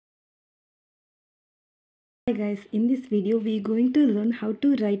Hi guys, in this video we are going to learn how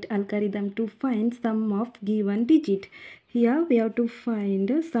to write algorithm to find sum of given digit. Here we have to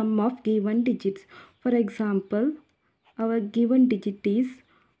find sum of given digits. For example, our given digit is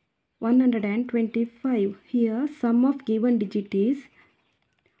 125. Here sum of given digit is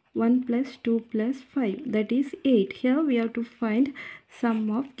 1 plus 2 plus 5, that is 8. Here we have to find sum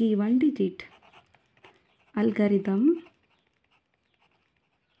of given digit.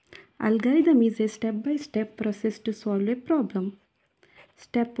 Algorithm is a step-by-step process to solve a problem.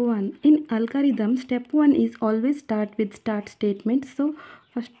 Step 1. In algorithm, step 1 is always start with start statement. So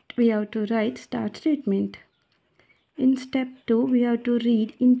first we have to write start statement. In step 2, we have to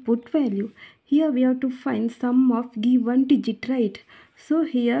read input value. Here we have to find sum of given digit, right? So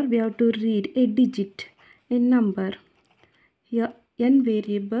here we have to read a digit, a number. Here n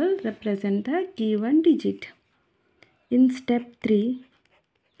variable represent the given digit. In step 3,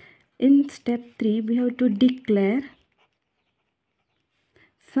 we have to declare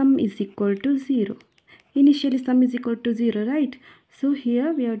sum is equal to 0. Initially sum is equal to 0, right? So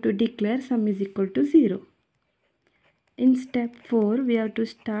here we have to declare sum is equal to 0. In step 4, we have to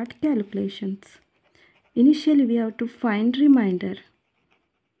start calculations. Initially we have to find remainder.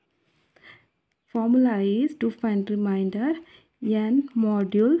 Formula is to find remainder n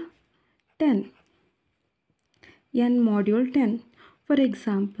module 10. n module 10. For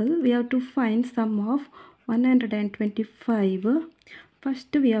example, we have to find sum of 125.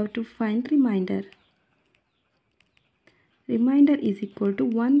 First we have to find remainder. Remainder is equal to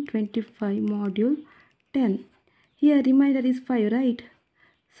 125 module 10. Here remainder is 5, right?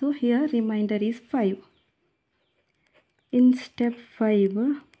 So here remainder is 5. In step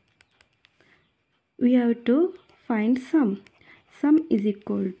 5, we have to find sum. Sum is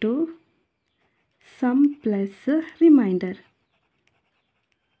equal to sum plus remainder.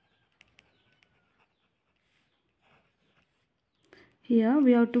 Here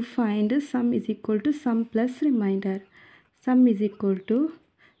we have to find sum is equal to sum plus remainder. Sum is equal to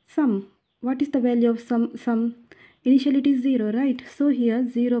sum. What is the value of sum? Initially it is 0, right? So here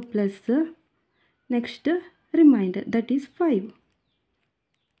 0 plus next remainder, that is 5.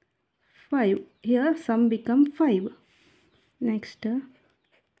 5. Here sum become 5. Next,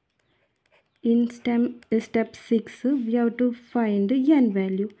 in step 6, we have to find n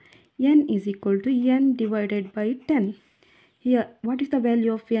value. N is equal to n divided by 10. Here, what is the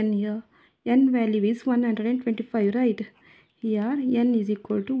value of n here? N value is 125, right? Here, n is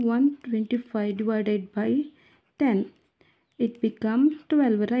equal to 125 divided by 10. It becomes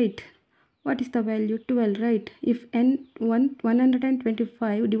 12, right? What is the value? 12, right? If n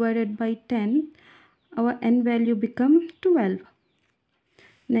 125 divided by 10, our n value become 12.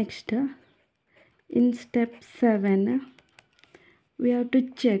 Next, in step 7, we have to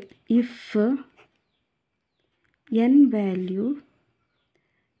check if n value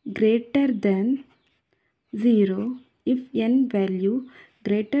greater than 0. If n value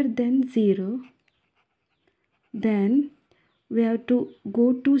greater than 0, then we have to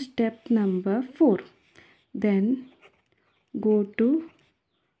go to step number 4. Then go to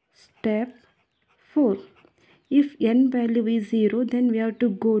step 4. If n value is 0, then we have to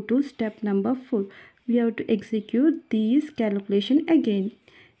go to step number 4. We have to execute these calculation again.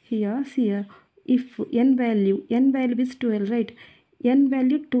 Here, if n value is 12, right? N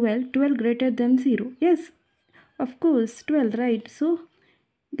value 12 greater than 0. Yes, of course 12, right? So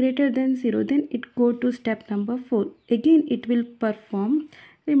greater than 0, then it go to step number 4. Again it will perform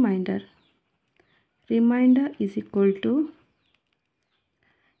remainder. Remainder is equal to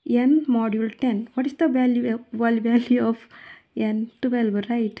n module 10. What is the value of n? 12,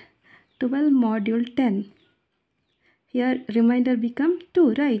 right? 12 module 10. Here remainder become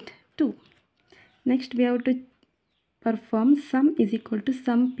 2, right? 2. Next we have to perform sum is equal to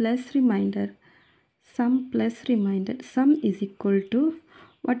sum plus remainder. Sum plus remainder. Sum is equal to,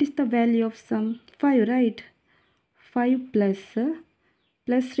 what is the value of sum? 5, right? 5 plus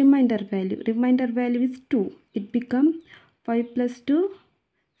remainder value. Remainder value is 2. It become 5 plus 2,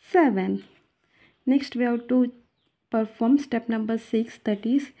 7. Next we have to perform step number 6, that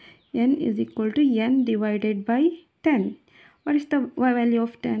is n is equal to n divided by 10. What is the value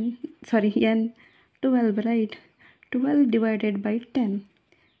of 10? Sorry, n 12, right? 12 divided by 10.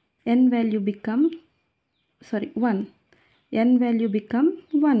 N value become 1. N value become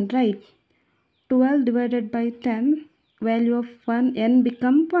 1, right? 12 divided by 10, value of 1, n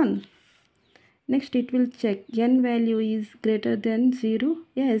become 1. Next it will check n value is greater than 0.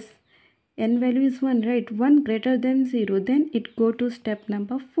 Yes, n value is 1, right? 1 greater than 0. Then it go to step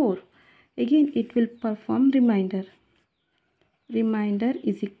number 4. Again it will perform remainder. Remainder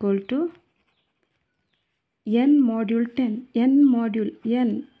is equal to n module 10, n module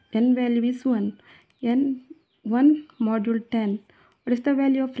n value is 1, n 1 module 10. What is the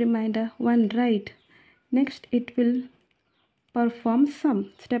value of remainder? 1, right? Next it will perform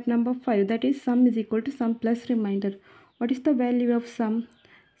sum. Step number 5, that is sum is equal to sum plus remainder. What is the value of sum?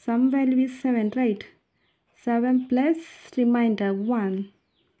 Sum value is 7, right? 7 plus remainder 1,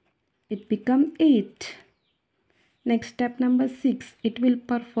 it become 8. Next step number 6, it will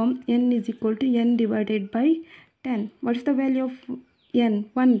perform n is equal to n divided by 10. What is the value of n?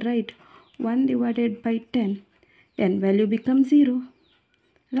 1, right? 1 divided by 10, n value becomes 0,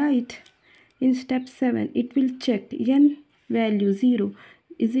 right? In step 7, it will check n value 0.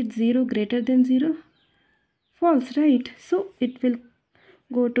 Is it 0 greater than 0? False, right? So it will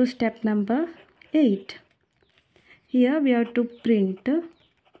go to step number 8. Here we have to print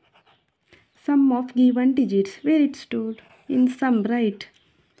sum of given digits. Where it's stored? In sum, right?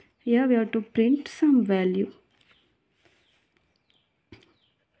 Here we have to print sum value.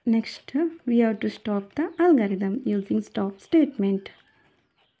 Next we have to stop the algorithm using stop statement.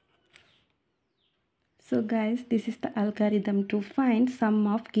 So guys, this is the algorithm to find sum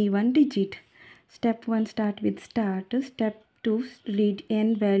of given digit. Step 1, start with start. Step 2, read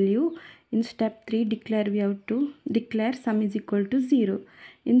n value. In step 3, we have to declare sum is equal to 0.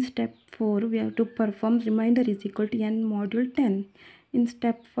 In step 4, we have to perform remainder is equal to n module 10. In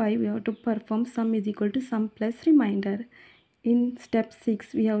step 5, we have to perform sum is equal to sum plus remainder. In step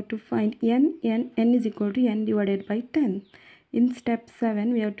 6, we have to find n is equal to n divided by 10. In step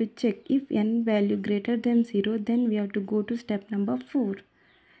 7, we have to check if n value greater than 0, then we have to go to step number 4.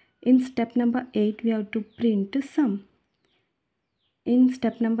 In step number 8, we have to print sum. In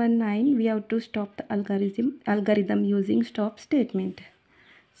step number 9, we have to stop the algorithm using stop statement.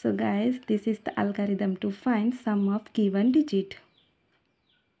 So guys, this is the algorithm to find sum of given digit.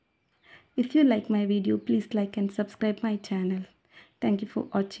 If you like my video, please like and subscribe my channel. Thank you for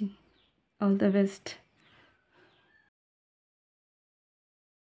watching. All the best.